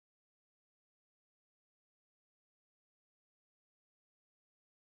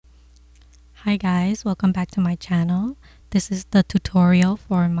Hi guys, welcome back to my channel. This is the tutorial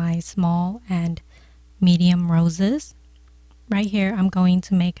for my small and medium roses. Right here I'm going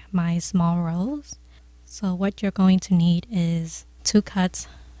to make my small rose. So what you're going to need is 2 cuts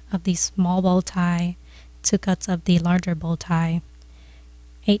of the small bow tie, 2 cuts of the larger bow tie,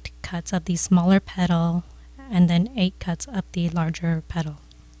 8 cuts of the smaller petal, and then 8 cuts of the larger petal.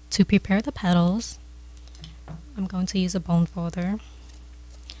 To prepare the petals, I'm going to use a bone folder.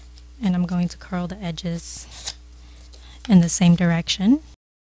 And I'm going to curl the edges in the same direction.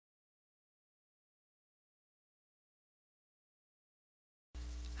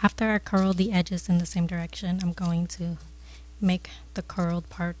 After I curl the edges in the same direction, I'm going to make the curled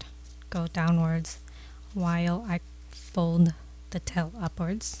part go downwards while I fold the tail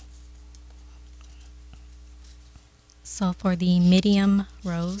upwards. So for the medium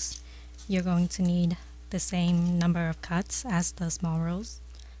rose, you're going to need the same number of cuts as the small rose.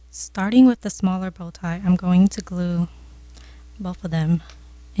 Starting with the smaller bow tie, I'm going to glue both of them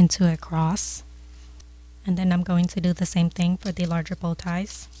into a cross, and then I'm going to do the same thing for the larger bow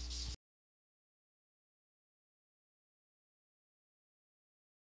ties.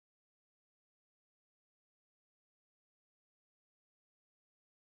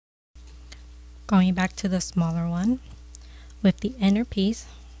 Going back to the smaller one, with the inner piece,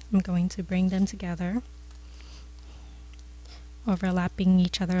 I'm going to bring them together, overlapping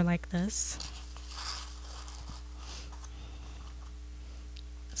each other like this,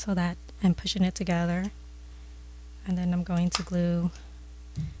 so that I'm pushing it together, and then I'm going to glue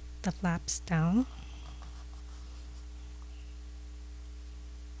the flaps down.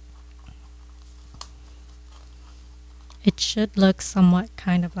 It should look somewhat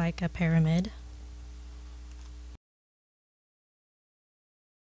kind of like a pyramid.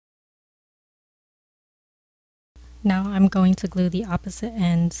 Now I'm going to glue the opposite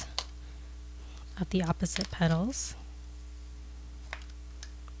ends of the opposite petals.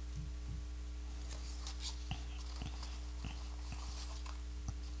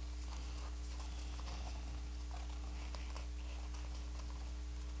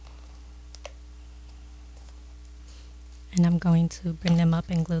 And I'm going to bring them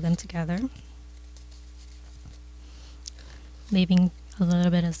up and glue them together, leaving a little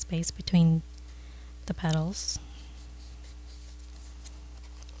bit of space between the petals.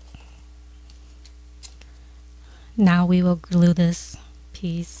 Now we will glue this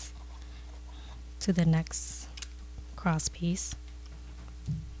piece to the next cross piece.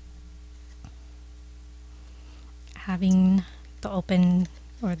 Having the open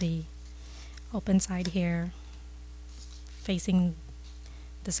side here facing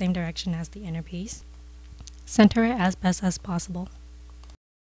the same direction as the inner piece. Center it as best as possible.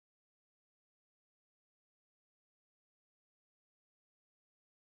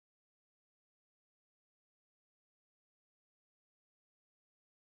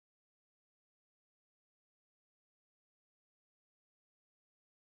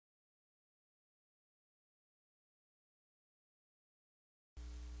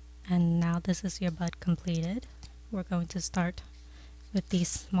 And now this is your bud completed. We're going to start with these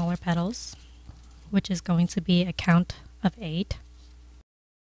smaller petals, which is going to be a count of 8.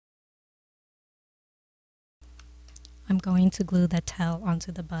 I'm going to glue the tail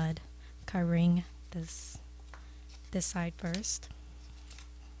onto the bud, covering this side first.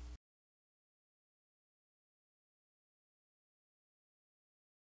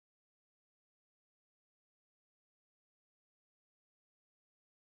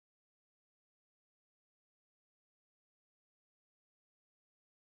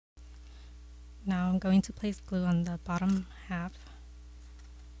 Now I'm going to place glue on the bottom half,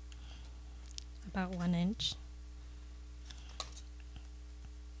 about 1 inch.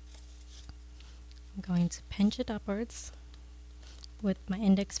 I'm going to pinch it upwards with my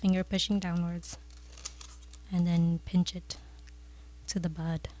index finger pushing downwards, and then pinch it to the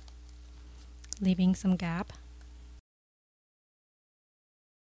bud, leaving some gap.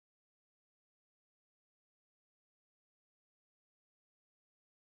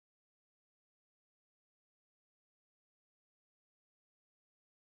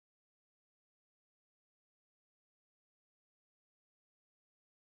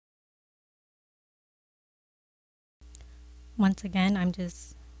 Once again, I'm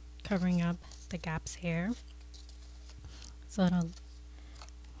just covering up the gaps here, so it'll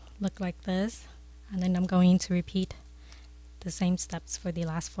look like this. And then I'm going to repeat the same steps for the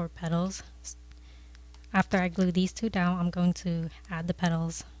last 4 petals. After I glue these 2 down, I'm going to add the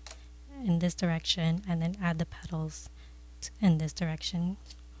petals in this direction, and then add the petals in this direction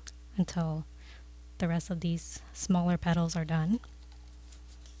until the rest of these smaller petals are done.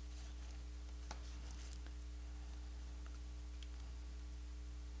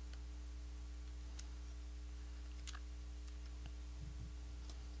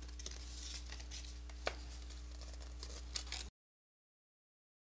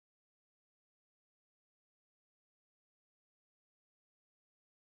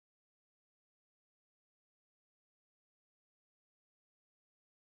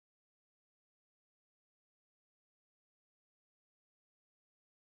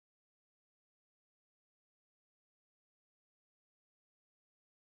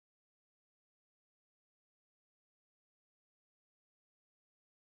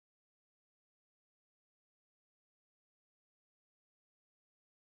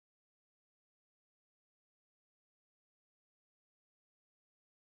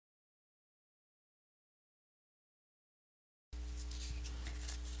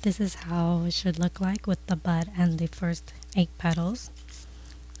 This is how it should look like with the bud and the first 8 petals.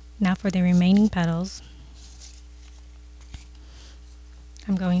 Now for the remaining petals,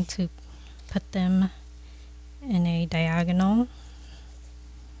 I'm going to put them in a diagonal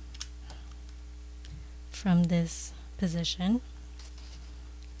from this position.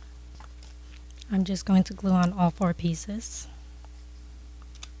 I'm just going to glue on all 4 pieces.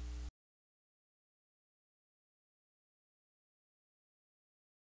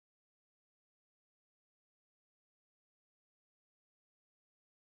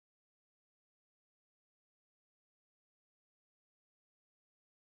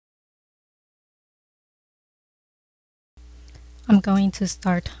 I'm going to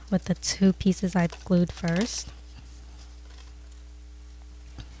start with the 2 pieces I've glued first.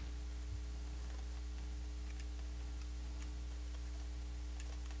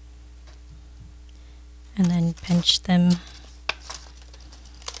 And then pinch them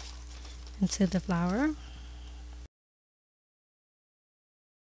into the flower.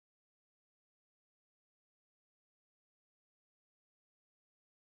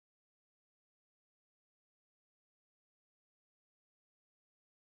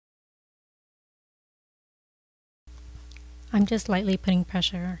 I'm just lightly putting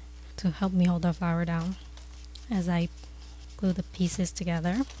pressure to help me hold the flower down as I glue the pieces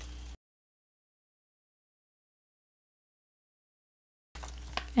together.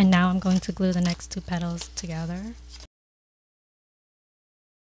 And now I'm going to glue the next 2 petals together.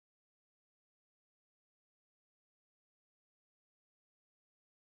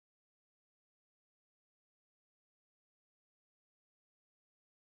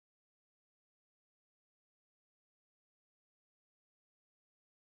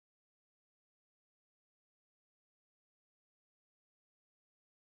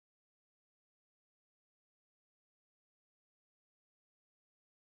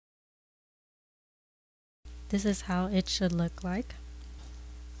 This is how it should look like.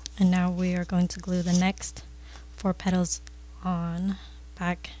 And now we are going to glue the next 4 petals on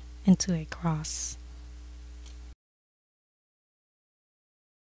back into a cross.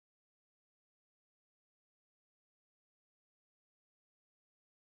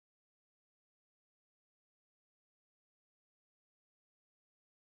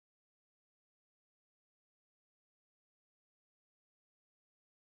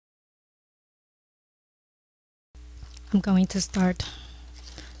 I'm going to start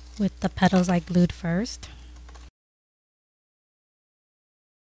with the petals I glued first.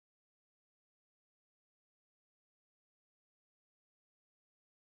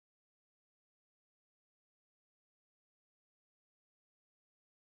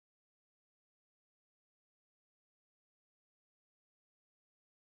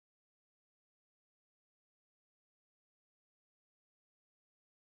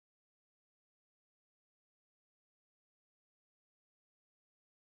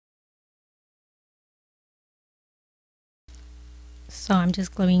 So I'm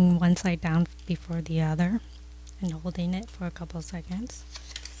just gluing one side down before the other and holding it for a couple seconds.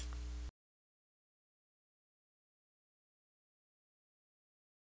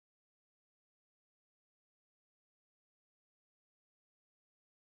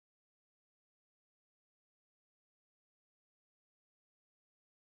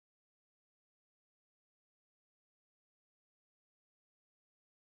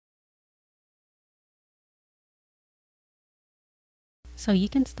 So you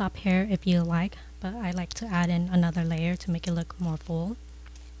can stop here if you like, but I like to add in another layer to make it look more full.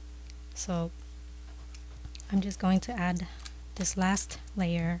 So I'm just going to add this last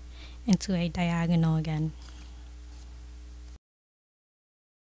layer into a diagonal again.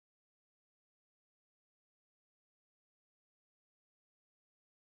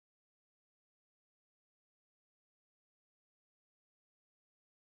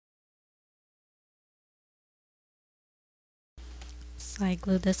 So I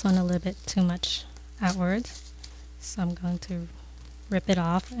glued this one a little bit too much outwards, so I'm going to rip it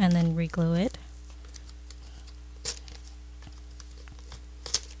off and then re-glue it.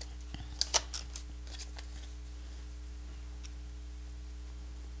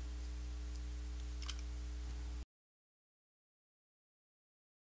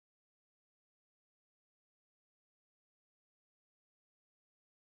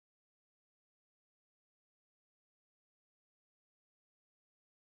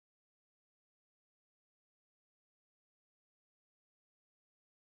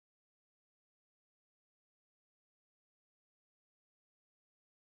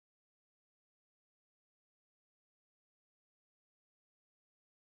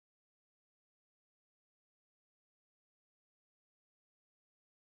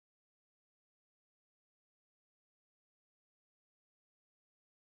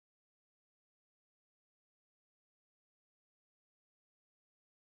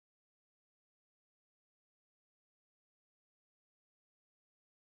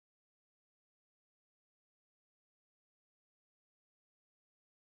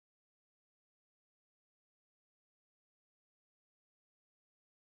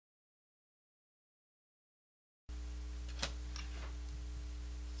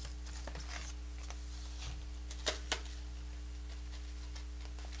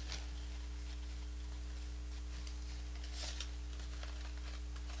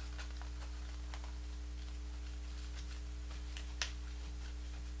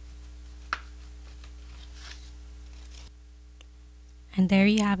 And there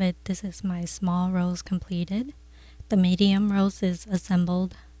you have it. This is my small rose completed. The medium rose is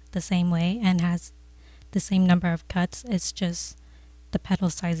assembled the same way and has the same number of cuts. It's just the petal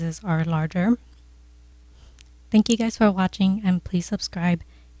sizes are larger. Thank you guys for watching, and please subscribe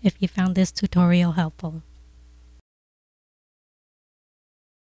if you found this tutorial helpful.